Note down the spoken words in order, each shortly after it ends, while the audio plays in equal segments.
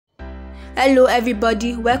Hello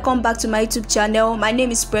everybody, welcome back to my YouTube channel. My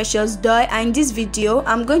name is Precious Doy, and in this video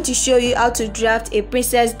I'm going to show you how to draft a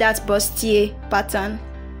princess dart bustier pattern.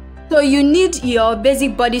 So you need your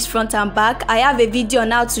basic bodice front and back. I have a video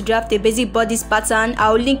on how to draft a basic bodice pattern.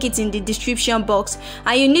 I'll link it in the description box.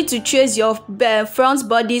 And you need to trace your front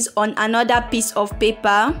bodice on another piece of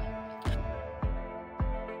paper.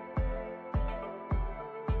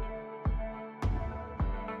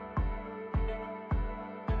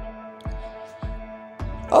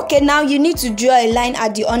 Okay, now you need to draw a line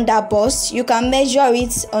at the under bust. You can measure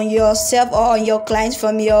it on yourself or on your client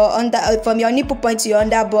from your nipple point to your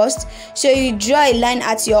under bust. So you draw a line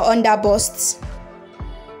at your under bust.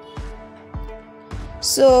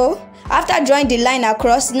 So after drawing the line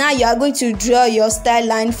across, now you are going to draw your style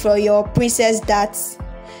line for your princess dart.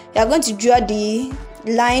 You are going to draw the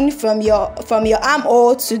line from your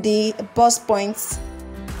armhole to the bust point.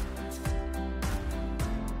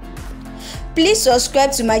 Please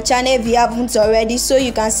subscribe to my channel if you haven't already, so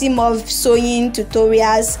you can see more sewing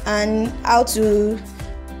tutorials and how to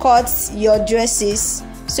cut your dresses,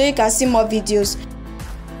 so you can see more videos.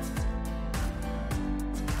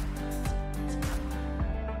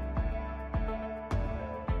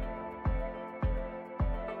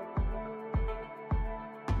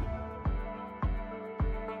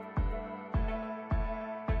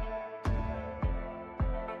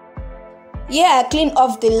 Here I clean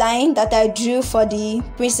off the line that I drew for the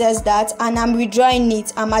princess dart, and I'm redrawing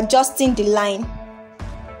it. I'm adjusting the line.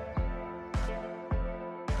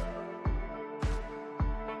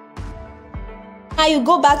 Now you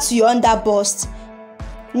go back to your under bust.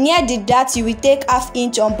 Near the dart, you will take ½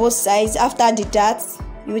 inch on both sides. After the dart,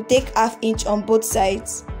 you will take ½ inch on both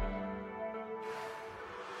sides.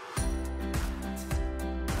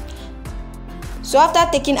 So after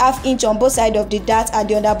taking ½ inch on both sides of the dart at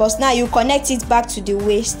the under bust, now you connect it back to the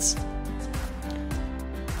waist.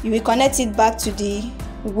 You will connect it back to the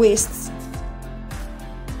waist.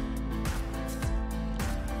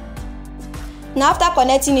 Now after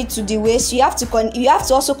connecting it to the waist, you have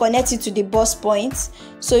to also connect it to the bust point.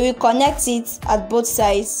 So you connect it at both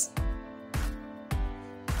sides.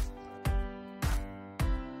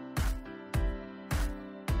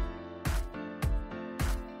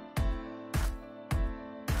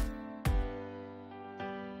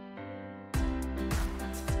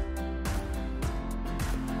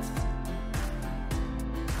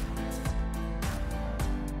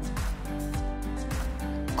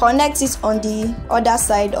 Connect it on the other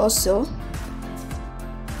side also.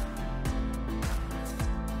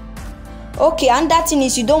 Okay, and that thing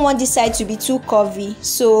is, you don't want this side to be too curvy.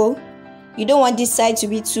 So you don't want this side to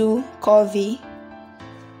be too curvy.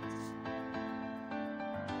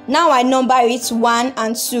 Now I number it 1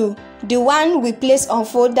 and 2. The 1 we place on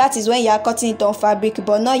fold, that is when you are cutting it on fabric,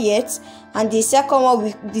 but not yet. And the second one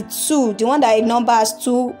with the 2, the one that I number as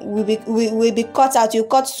 2 will be cut out. You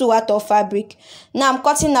cut 2 out of fabric. Now I'm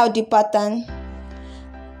cutting out the pattern.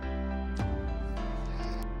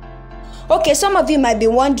 Okay, some of you might be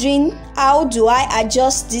wondering, how do I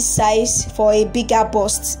adjust this size for a bigger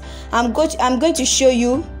bust? I'm going to show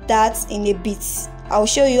you that in a bit. I'll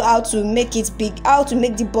show you how to make it big, how to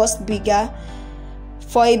make the bust bigger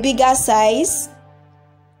for a bigger size.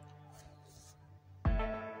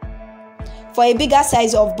 For a bigger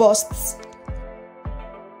size of busts.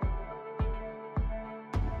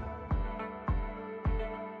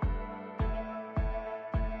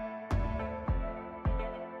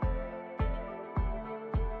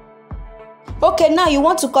 Okay, now you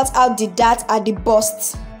want to cut out the dart at the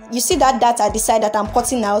bust. You see that dart at the side that I'm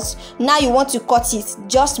cutting out? Now you want to cut it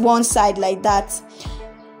just one side like that.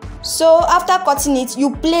 So after cutting it,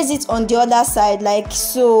 you place it on the other side like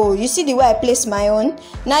so. You see the way I place my own?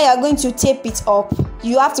 Now you are going to tape it up.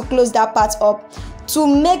 You have to close that part up to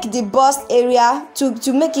make the bust area,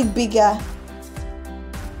 to make it bigger.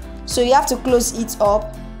 So you have to close it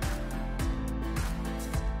up.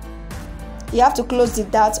 You have to close the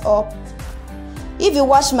dart up. If you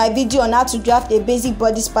watch my video on how to draft a basic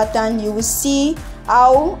bodice pattern, you will see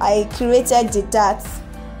how I created the dart.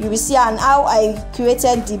 You will see and how I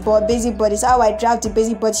created the basic bodice, how I draft the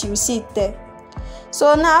basic bodice. You will see it there.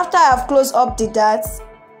 So now after I have closed up the dart,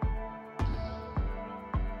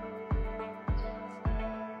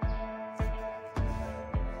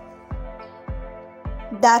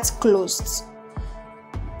 that's closed.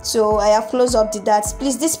 So I have closed up the dart.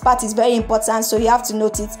 Please, this part is very important, so you have to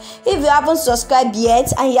note it. If you haven't subscribed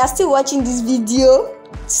yet and you are still watching this video,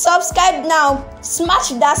 subscribe now. Smash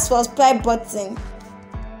that subscribe button.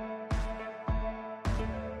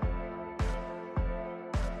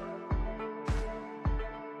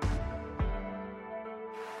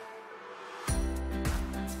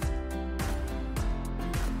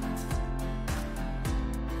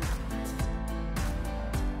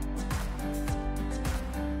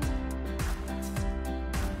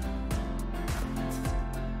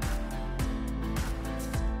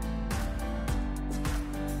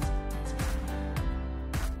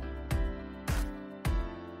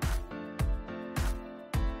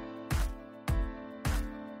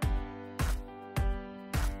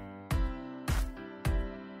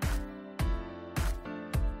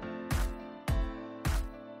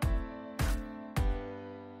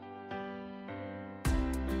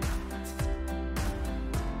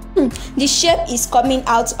 The shape is coming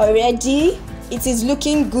out already. It is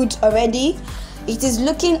looking good already. It is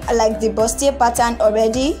looking like the bustier pattern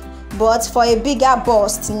already, but for a bigger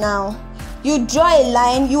bust. Now you draw a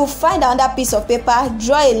line. You find another piece of paper,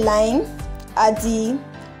 draw a line at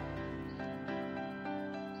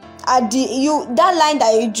that line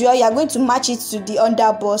that you draw. You are going to match it to the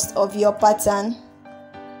under bust of your pattern.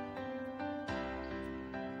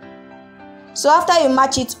 So after you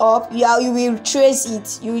match it up, you will trace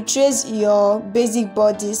it. You will trace your basic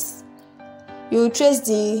bodies. You will trace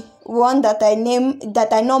the one that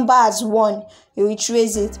I number as 1. You will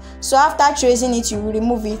trace it. So after tracing it, you will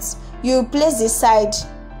remove it. You will place the side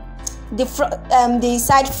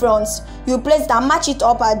fronts. You place it and match it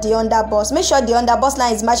up at the under bust. Make sure the under bust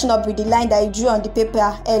line is matching up with the line that you drew on the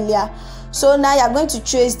paper earlier. So now you are going to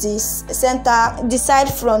trace the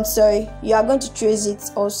side front. Sorry, you are going to trace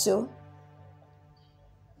it also.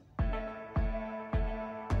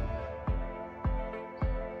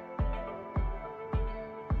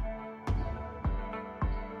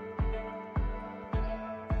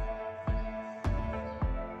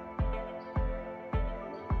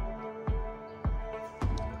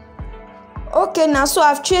 Okay, now so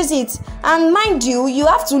I've traced it, and mind you, you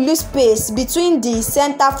have to leave space between the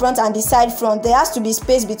center front and the side front. There has to be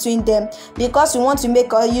space between them because we want to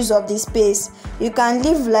make use of the space. You can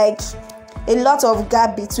leave like a lot of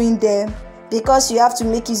gap between them because you have to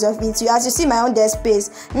make use of it. As you see my own, there's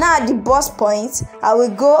space. Now at the bust point, I will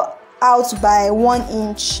go out by 1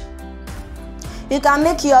 inch. You can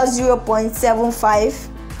make yours 0.75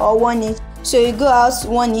 or 1 inch. So you go out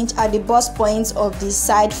 1 inch at the bust point of the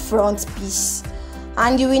side front piece,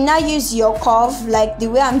 and you will now use your curve like the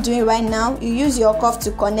way I'm doing right now. You use your curve to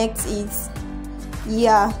connect it.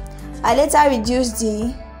 Yeah, I later reduced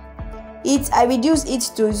it to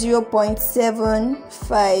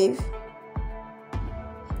 0.75.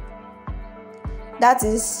 That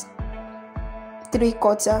is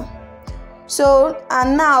 3/4. So,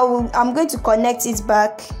 and now I'm going to connect it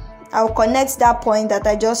back. I'll connect that point that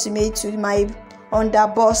I just made to my under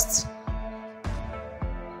bust.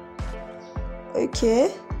 Okay,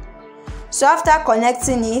 so after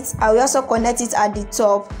connecting it, I will also connect it at the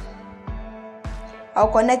top. I'll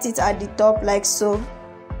connect it at the top like so.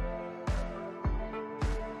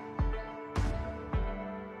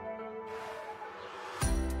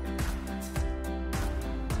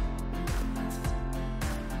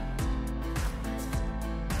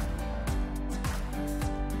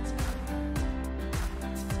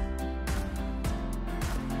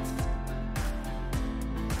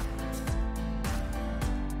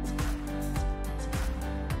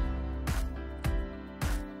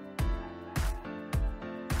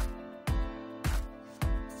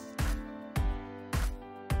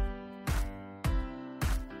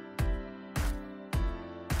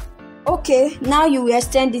 Okay, now you will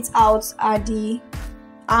extend it out at the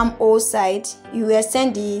armhole side. You will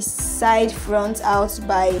extend the side front out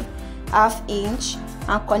by ½ inch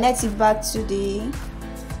and connect it back to the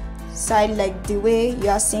side like the way you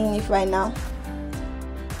are seeing it right now.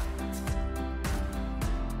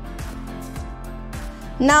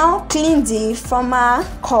 Now clean the former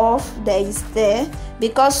curve that is there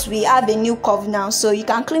because we have a new curve now, so you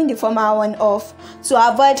can clean the former one off to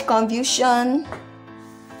avoid confusion.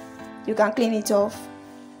 You can clean it off.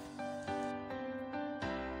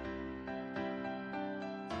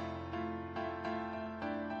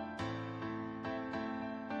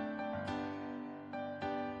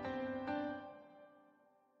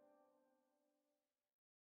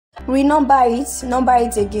 Number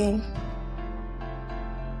it again.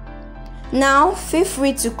 Now feel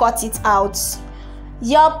free to cut it out.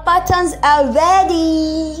 Your patterns are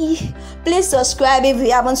ready. Please subscribe if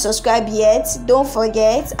you haven't subscribed yet. Don't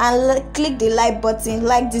forget and click the like button,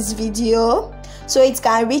 like this video so it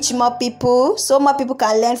can reach more people, so more people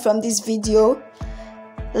can learn from this video.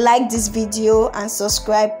 Like this video and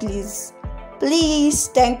subscribe, please.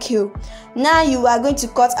 Thank you. Now you are going to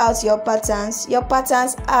cut out your patterns. Your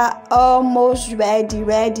patterns are almost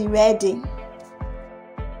ready.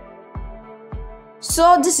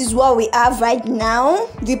 So this is what we have right now.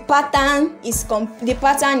 The pattern is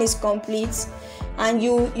complete, and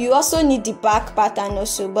you also need the back pattern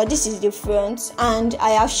also, but this is the front, and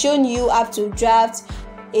I have shown you how to draft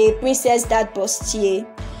a princess dart bustier.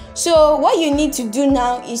 So what you need to do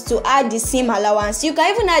now is to add the seam allowance. You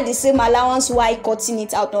can even add the seam allowance while cutting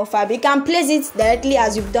it out on fabric. You can place it directly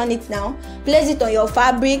as you've done it now. Place it on your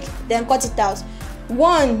fabric, then cut it out. The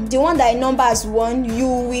one that I number as 1, you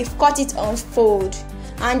will cut it on fold.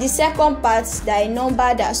 and the second part that I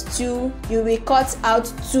numbered as 2, you will cut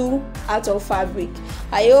out 2 out of fabric.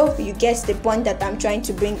 I hope you get the point that I'm trying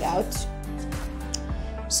to bring out.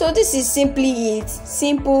 So this is simply it.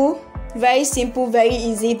 Simple, very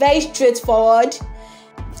easy, very straightforward.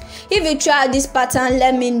 If you try this pattern,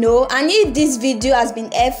 let me know, and if this video has been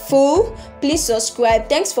helpful, please subscribe.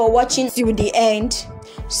 Thanks for watching till the end.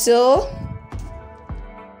 So